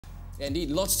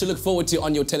Indeed, lots to look forward to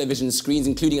on your television screens,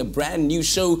 including a brand new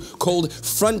show called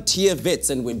Frontier Vets,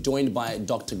 and we're joined by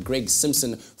Dr. Greg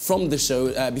Simpson from the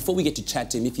show. Before we get to chat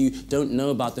to him, if you don't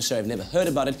know about the show, have never heard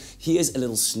about it, here's a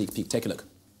little sneak peek. Take a look.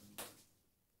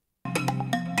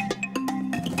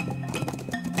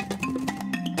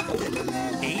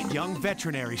 8 young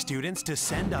veterinary students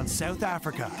descend on South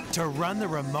Africa to run the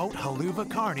remote Haluva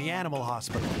Carney Animal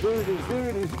Hospital. Do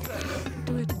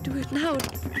it now.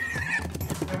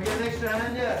 Can we get an extra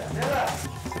hand here? Never.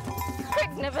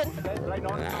 Quick, Niven. Right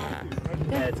on.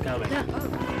 Yeah, it's coming. Yeah.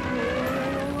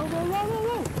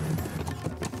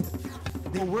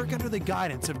 They work under the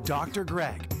guidance of Dr.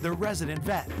 Greg, the resident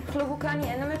vet. Haluva Carney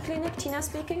Animal Clinic, Tina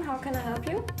speaking. How can I help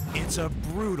you? It's a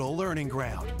brutal learning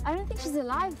ground. I don't think she's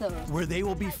alive, though. Where they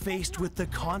will be faced with the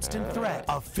constant threat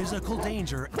of physical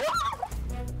danger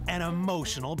and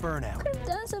emotional burnout. Could have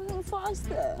done something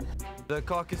faster. The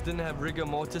carcass didn't have rigor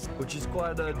mortis, which is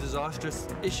quite a disastrous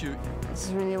issue. It's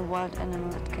really a wild animal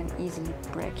that can easily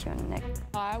break your neck.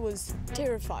 I was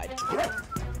terrified.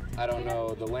 I don't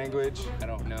know the language. I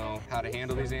don't know how to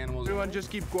handle these animals. Everyone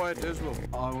just keep quiet as well.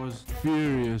 I was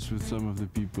furious with some of the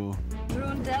people. Drew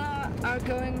and Della are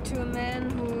going to a man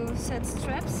who sets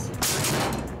traps.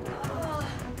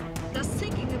 Just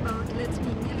thinking about it lets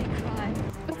me nearly cry.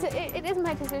 It is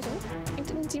my decision. I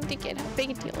didn't seem to get how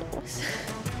big a deal it was.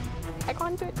 I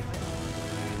can't do it.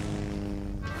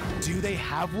 Do they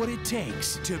have what it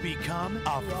takes to become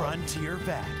a frontier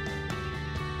vet?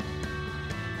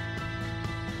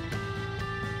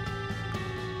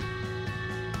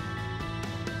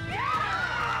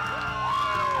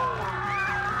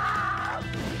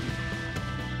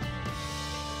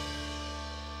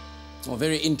 Well,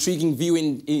 very intriguing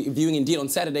viewing indeed on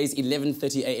Saturdays,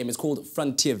 11:30 a.m. It's called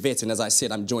Frontier Vet, and as I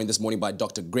said, I'm joined this morning by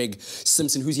Dr. Greg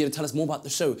Simpson, who's here to tell us more about the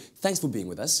show. Thanks for being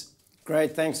with us.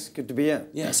 Great, thanks. Good to be here.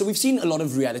 Yeah, so we've seen a lot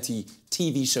of reality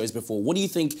TV shows before. What do you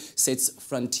think sets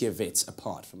Frontier Vets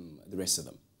apart from the rest of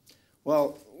them?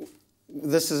 Well,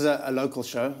 this is a local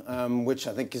show, which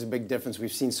I think is a big difference.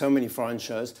 We've seen so many foreign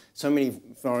shows, so many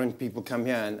foreign people come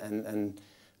here and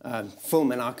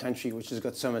film in our country, which has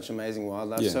got so much amazing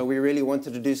wildlife. Yeah. So we really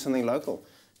wanted to do something local.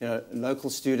 You know, local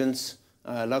students,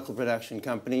 local production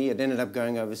company. It ended up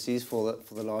going overseas for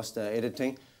the last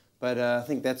editing. But I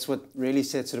think that's what really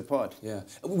sets it apart. Yeah.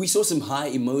 We saw some high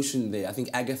emotion there. I think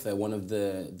Agatha, one of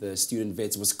the student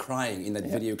vets, was crying in that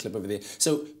video clip over there.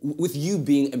 So with you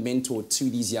being a mentor to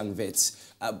these young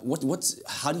vets,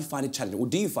 how do you find it challenging, or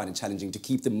do you find it challenging to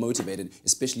keep them motivated,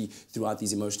 especially throughout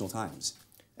these emotional times?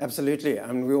 Absolutely.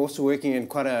 We're also working in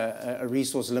quite a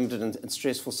resource-limited and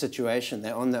stressful situation.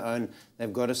 They're on their own.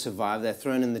 They've got to survive. They're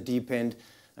thrown in the deep end.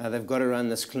 They've got to run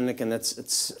this clinic, and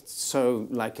it's so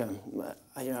like a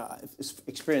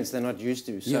experience they're not used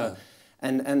to. So, yeah.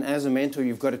 And as a mentor,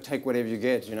 you've got to take whatever you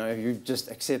get. You know, you just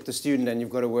accept the student, and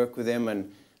you've got to work with them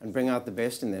and bring out the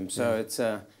best in them. So it's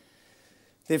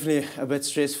definitely a bit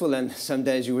stressful, and some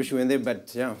days you wish you were in there,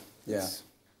 but yeah. Yeah.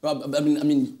 Well, I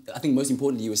think most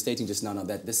importantly, you were stating just now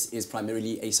that this is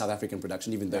primarily a South African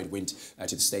production, even though it went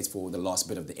to the States for the last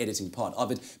bit of the editing part of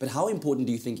it. But how important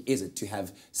do you think is it to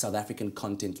have South African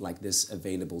content like this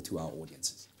available to our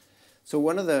audiences? So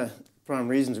one of the prime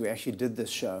reasons we actually did this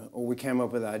show, or we came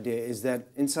up with the idea, is that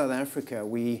in South Africa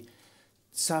we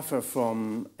suffer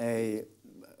from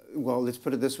well, let's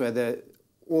put it this way,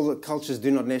 all the cultures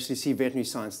do not necessarily see veterinary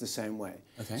science the same way.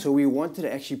 Okay. So we wanted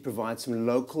to actually provide some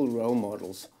local role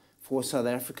models for South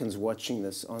Africans watching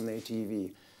this on their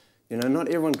TV. You know, not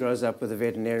everyone grows up with a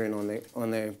veterinarian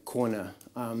on their corner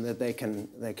that they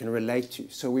can relate to.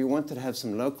 So we wanted to have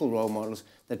some local role models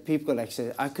that people actually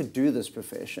say, I could do this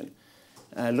profession.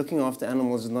 Looking after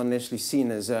animals is not necessarily seen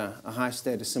as a high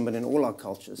status symbol in all our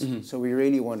cultures. Mm-hmm. So we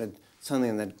really wanted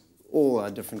something that all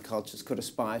our different cultures could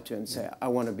aspire to and say, I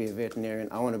want to be a veterinarian,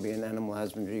 I want to be in animal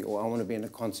husbandry, or I want to be in a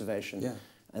conservation. Yeah.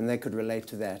 And they could relate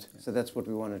to that. Yeah. So that's what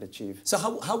we wanted to achieve. So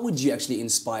how would you actually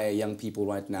inspire young people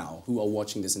right now who are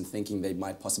watching this and thinking they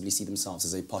might possibly see themselves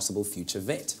as a possible future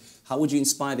vet? How would you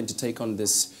inspire them to take on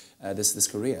this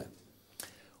career?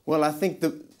 Well, I think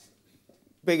the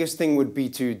biggest thing would be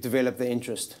to develop their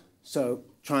interest. So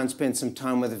try and spend some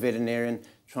time with a veterinarian,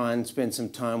 try and spend some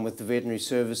time with the veterinary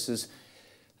services.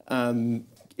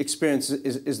 Experience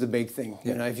is the big thing.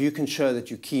 Yeah. You know, if you can show that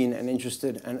you're keen and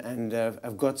interested and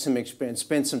have got some experience,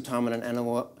 spend some time in an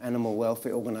animal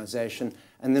welfare organization,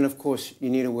 and then of course you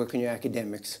need to work on your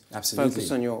academics. Absolutely.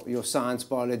 Focus on your science,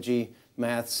 biology,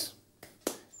 maths,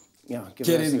 Yeah, get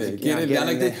in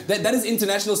there. That is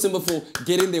international symbol for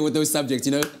get in there with those subjects,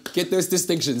 you know? Get those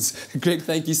distinctions. Greg,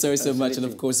 thank you so much. And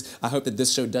of course, I hope that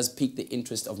this show does pique the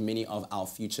interest of many of our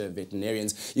future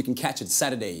veterinarians. You can catch it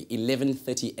Saturday,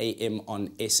 11:30 a.m. on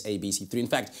SABC3. In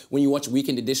fact, when you watch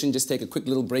Weekend Edition, just take a quick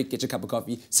little break, get your cup of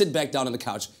coffee, sit back down on the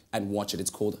couch and watch it. It's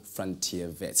called Frontier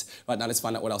Vet. Right now, let's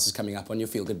find out what else is coming up on your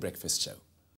Feel Good Breakfast show.